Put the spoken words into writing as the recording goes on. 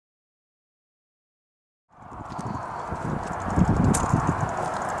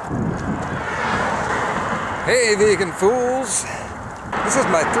Hey vegan fools, this is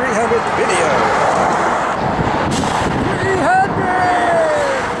my 300th video.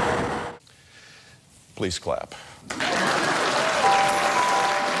 300! Please clap.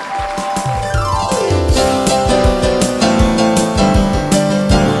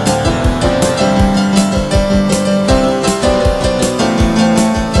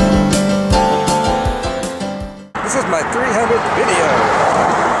 This is my 300th video.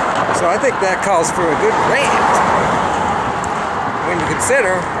 So I think that calls for a good rant. When you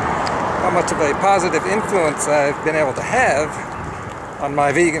consider how much of a positive influence I've been able to have on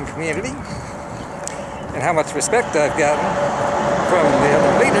my vegan community and how much respect I've gotten from the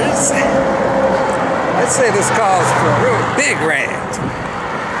other leaders, I'd say this calls for a real big rant.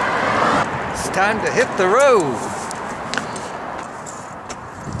 It's time to hit the road.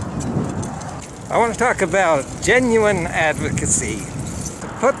 I want to talk about genuine advocacy.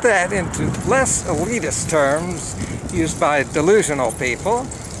 Put that into less elitist terms used by delusional people.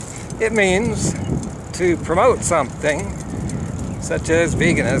 It means to promote something such as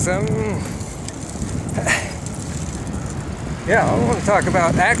veganism. Yeah, I want to talk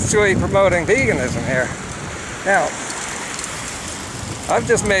about actually promoting veganism here. Now, I've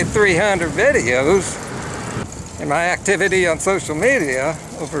just made 300 videos, and my activity on social media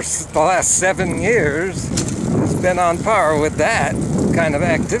over the last 7 years has been on par with that kind of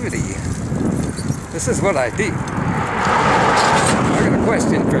activity. This is what I do. I got a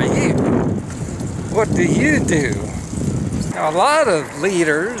question for you. What do you do? Now, a lot of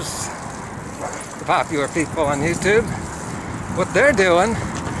leaders, the popular people on YouTube, what they're doing,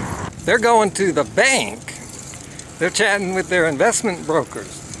 they're going to the bank. They're chatting with their investment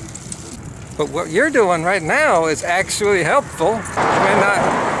brokers. But what you're doing right now is actually helpful. You may not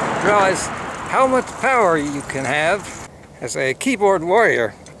realize how much power you can have as a keyboard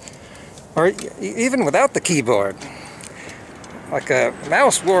warrior, or even without the keyboard, like a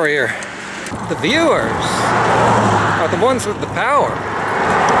mouse warrior. The viewers are the ones with the power,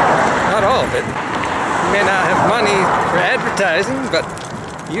 not all of it. You may not have money for advertising, but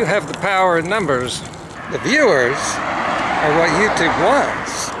you have the power in numbers. The viewers are what YouTube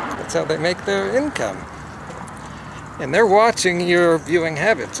wants. That's how they make their income. And they're watching your viewing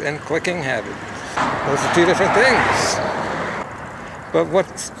habits and clicking habits. Those are two different things. But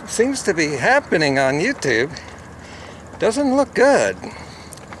what seems to be happening on YouTube doesn't look good.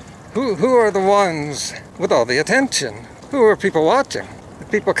 Who are the ones with all the attention? Who are people watching? The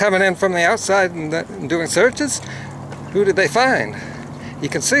people coming in from the outside and doing searches? Who did they find? You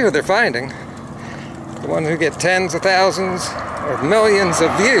can see who they're finding. The ones who get tens of thousands or millions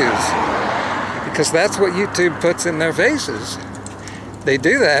of views. Because that's what YouTube puts in their faces. They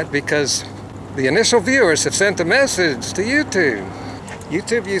do that because the initial viewers have sent a message to YouTube.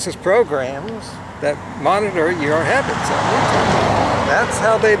 YouTube uses programs that monitor your habits on YouTube. That's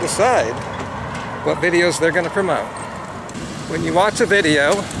how they decide what videos they're going to promote. When you watch a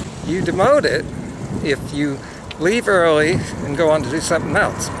video, you demote it if you leave early and go on to do something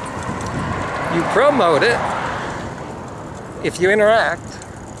else. You promote it if you interact,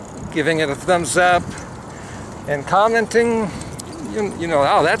 giving it a thumbs up and commenting, you know,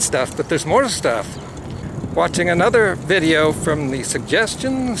 all that stuff, but there's more stuff. Watching another video from the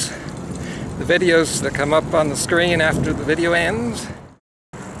suggestions, the videos that come up on the screen after the video ends,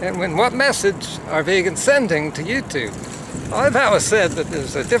 and what message are vegans sending to YouTube? Well, I've always said that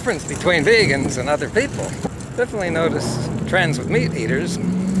there's a difference between vegans and other people. Definitely notice trends with meat eaters.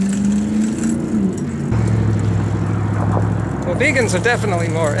 Well, vegans are definitely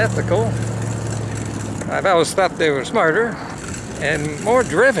more ethical. I've always thought they were smarter and more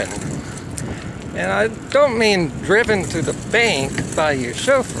driven. And I don't mean driven to the bank by your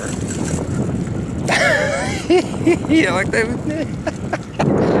chauffeur. Yeah, like that.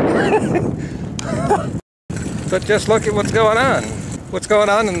 But just look at what's going on. What's going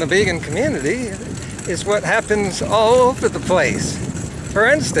on in the vegan community is what happens all over the place. For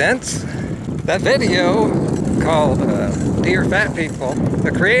instance, that video called Dear Fat People,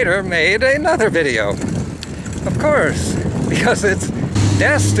 the creator made another video. Of course, because it's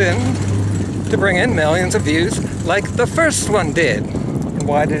destined to bring in millions of views like the first one did. And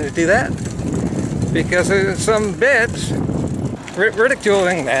why did it do that? Because there's some bitch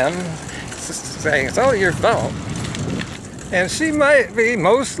ridiculing them, saying it's all your fault. And she might be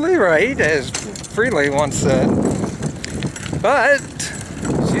mostly right, as Freely once said, but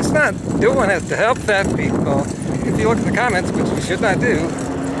she's not doing it to help fat people. If you look at the comments, which you should not do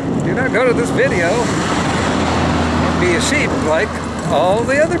not go to this video and be a sheep like all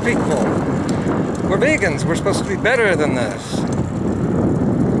the other people. We're vegans. We're supposed to be better than this.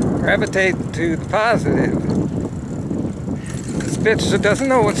 Gravitate to the positive. bitch that doesn't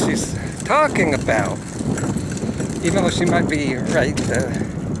know what she's talking about. Even though she might be right.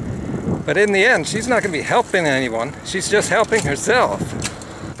 But in the end, she's not going to be helping anyone. She's just helping herself.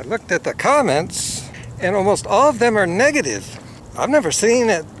 I looked at the comments, and almost all of them are negative. I've never seen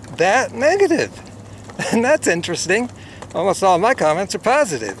it that negative. And that's interesting. Almost all of my comments are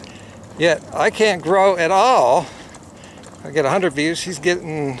positive. Yet, I can't grow at all. I get 100 views. She's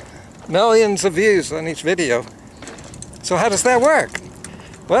getting millions of views on each video. So how does that work?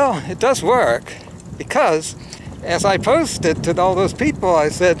 Well, it does work because as I posted to all those people, I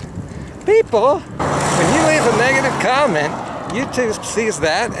said, people, when you leave a negative comment, YouTube sees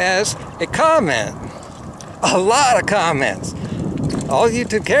that as a comment. A lot of comments. All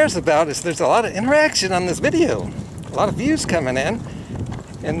YouTube cares about is there's a lot of interaction on this video. A lot of views coming in.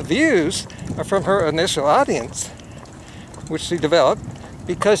 And the views are from her initial audience, which she developed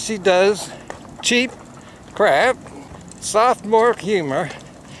because she does cheap crap, sophomore humor,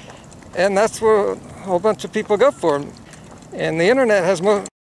 and that's what a whole bunch of people go for. And the internet has more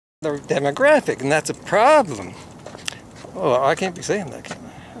the demographic, and that's a problem. Oh, I can't be saying that, can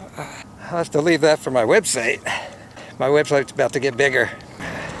I? I'll have to leave that for my website. My website's about to get bigger.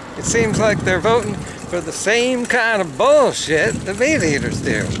 It seems like they're voting for the same kind of bullshit the meat eaters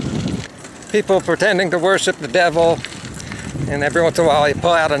do. People pretending to worship the devil, and every once in a while you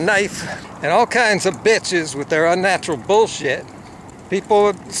pull out a knife, and all kinds of bitches with their unnatural bullshit.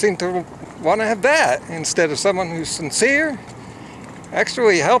 People seem to want to have that instead of someone who's sincere,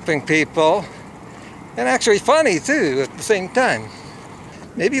 actually helping people, and actually funny too at the same time.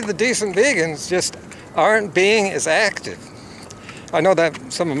 Maybe the decent vegans just aren't being as active. I know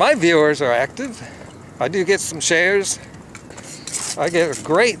that some of my viewers are active. I do get some shares. I get a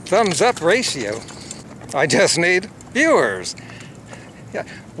great thumbs up ratio. I just need viewers. Yeah.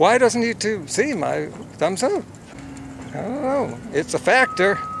 Why doesn't YouTube see my thumbs up? I don't know. It's a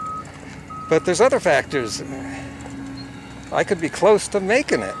factor, but there's other factors. I could be close to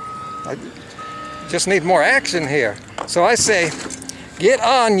making it. I just need more action here. So I say, get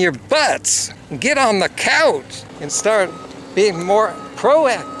on your butts, get on the couch, and start being more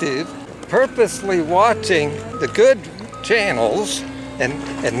proactive, purposely watching the good channels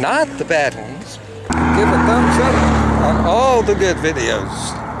and not the bad ones. Give a thumbs up on all the good videos.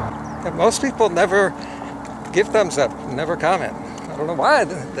 And most people never give thumbs up, never comment. I don't know why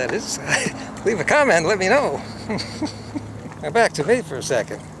that is. Leave a comment, let me know. Now back to me for a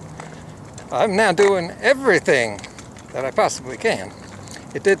second. I'm now doing everything that I possibly can.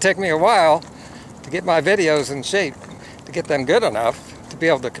 It did take me a while to get my videos in shape, to get them good enough to be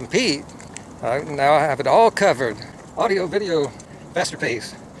able to compete. Now I have it all covered. Audio, video, faster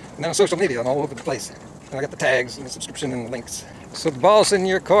pace, and then on social media and all over the place. And I got the tags and the subscription and the links. So the ball's in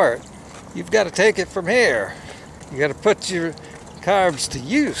your court. You've got to take it from here. You got to put your carbs to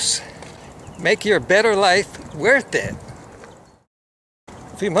use. Make your better life worth it.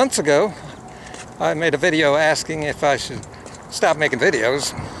 A few months ago, I made a video asking if I should stop making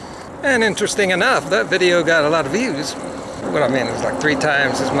videos. And interesting enough, that video got a lot of views. What I mean, it was like 3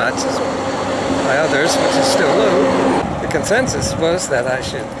 times as much as my others, which is still low. The consensus was that I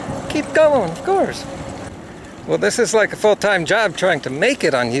should keep going, of course. Well, this is like a full-time job trying to make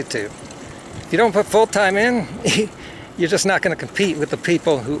it on YouTube. If you don't put full-time in, you're just not going to compete with the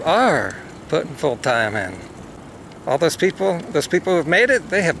people who are putting full-time in. All those people who have made it,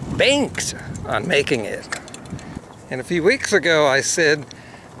 they have banked on making it. And a few weeks ago I said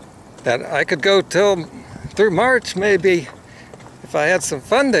that I could go through March maybe if I had some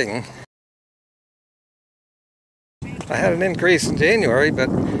funding. I had an increase in January, but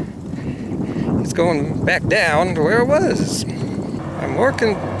it's going back down to where it was. I'm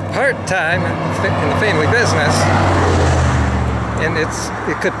working part-time in the family business, and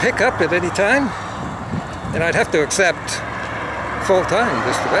it could pick up at any time, and I'd have to accept full-time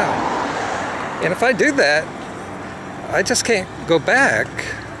just about. And if I do that, I just can't go back.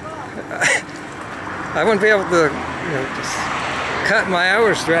 I wouldn't be able to, just cut my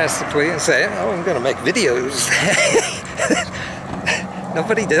hours drastically and say, oh, I'm going to make videos.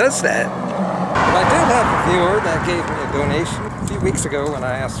 Nobody does that. But I did have a viewer that gave me a donation a few weeks ago when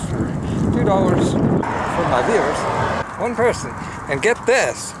I asked for $2 for my viewers. One person. And get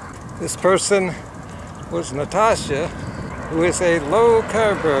this. This person was Natasha, who is a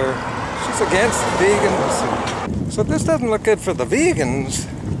low-carber. She's against veganism. So this doesn't look good for the vegans.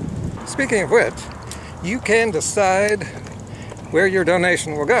 Speaking of which, you can decide where your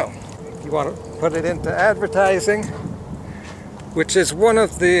donation will go. You want to put it into advertising, which is one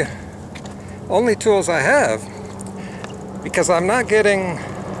of the only tools I have, because I'm not getting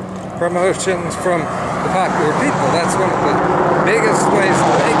promotions from the popular people. That's one of the biggest ways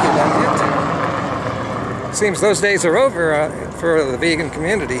to make it on YouTube. Seems those days are over for the vegan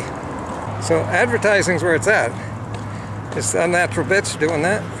community. So advertising's where it's at. It's the unnatural bitch doing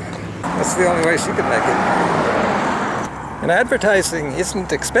that. That's the only way she could make it. And advertising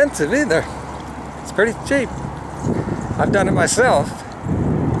isn't expensive either. It's pretty cheap. I've done it myself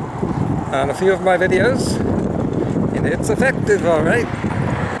on a few of my videos, and it's effective, all right.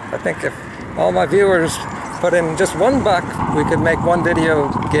 I think if all my viewers put in just $1, we could make one video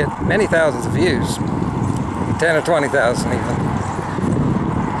get many thousands of views, 10 or 20,000 even.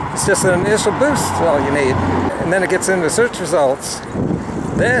 It's just an initial boost, is all you need. And then it gets into search results.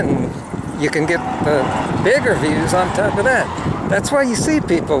 Then you can get the bigger views on top of that. That's why you see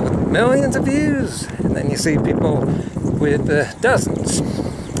people with millions of views, and then you see people with dozens.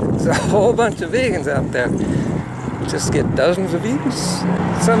 There's a whole bunch of vegans out there just get dozens of views.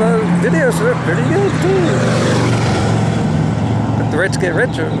 Some of those videos are pretty good too. But the rich get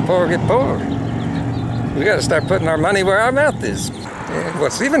richer and the poor get poorer. We got to start putting our money where our mouth is. And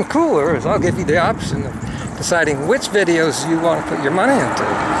what's even cooler is I'll give you the option of deciding which videos you want to put your money into.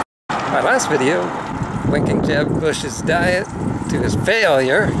 My last video, linking Jeb Bush's diet to his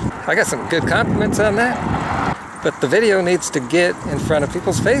failure, I got some good compliments on that. But the video needs to get in front of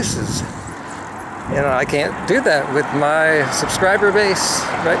people's faces. You know, I can't do that with my subscriber base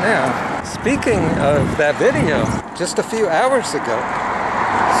right now. Speaking of that video, just a few hours ago,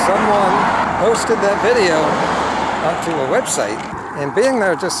 someone posted that video onto a website, and being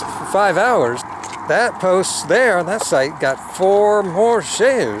there just for 5 hours, that post there on that site got 4 more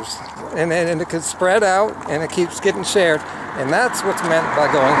shares, and it could spread out, and it keeps getting shared, and that's what's meant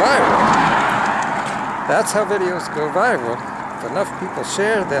by going viral. That's how videos go viral. If enough people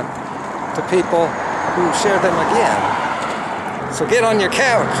share them to people who share them again. So get on your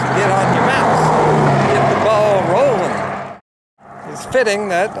couch, get on your mouse, get the ball rolling. It's fitting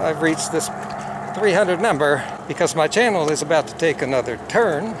that I've reached this 300 number because my channel is about to take another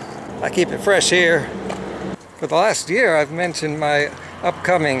turn. I keep it fresh here. For the last year I've mentioned my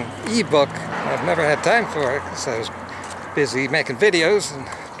upcoming ebook. I've never had time for it because I was busy making videos and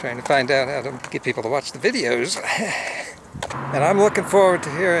trying to find out how to get people to watch the videos. And I'm looking forward to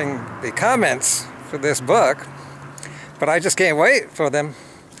hearing the comments for this book, but I just can't wait for them.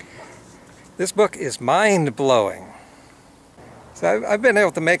 This book is mind-blowing. So I've been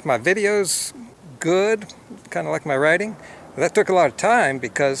able to make my videos good, kind of like my writing. But that took a lot of time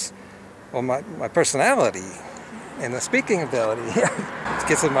because, well, my personality and the speaking ability it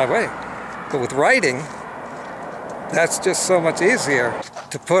gets in my way. But with writing, that's just so much easier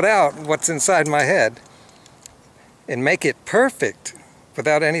to put out what's inside my head and make it perfect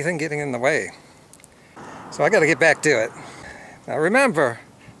without anything getting in the way. So I got to get back to it. Now remember,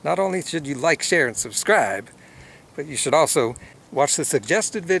 not only should you like, share, and subscribe, but you should also watch the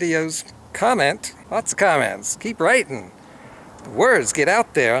suggested videos, comment, lots of comments, keep writing. The words get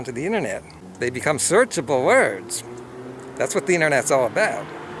out there onto the internet. They become searchable words. That's what the internet's all about.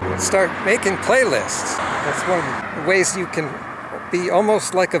 Start making playlists. That's one of the ways you can be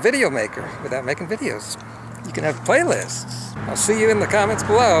almost like a video maker without making videos. You can have playlists. I'll see you in the comments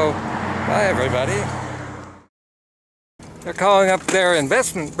below. Bye, everybody. They're calling up their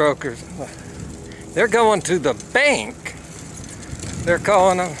investment brokers. They're going to the bank. They're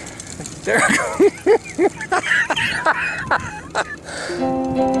calling them.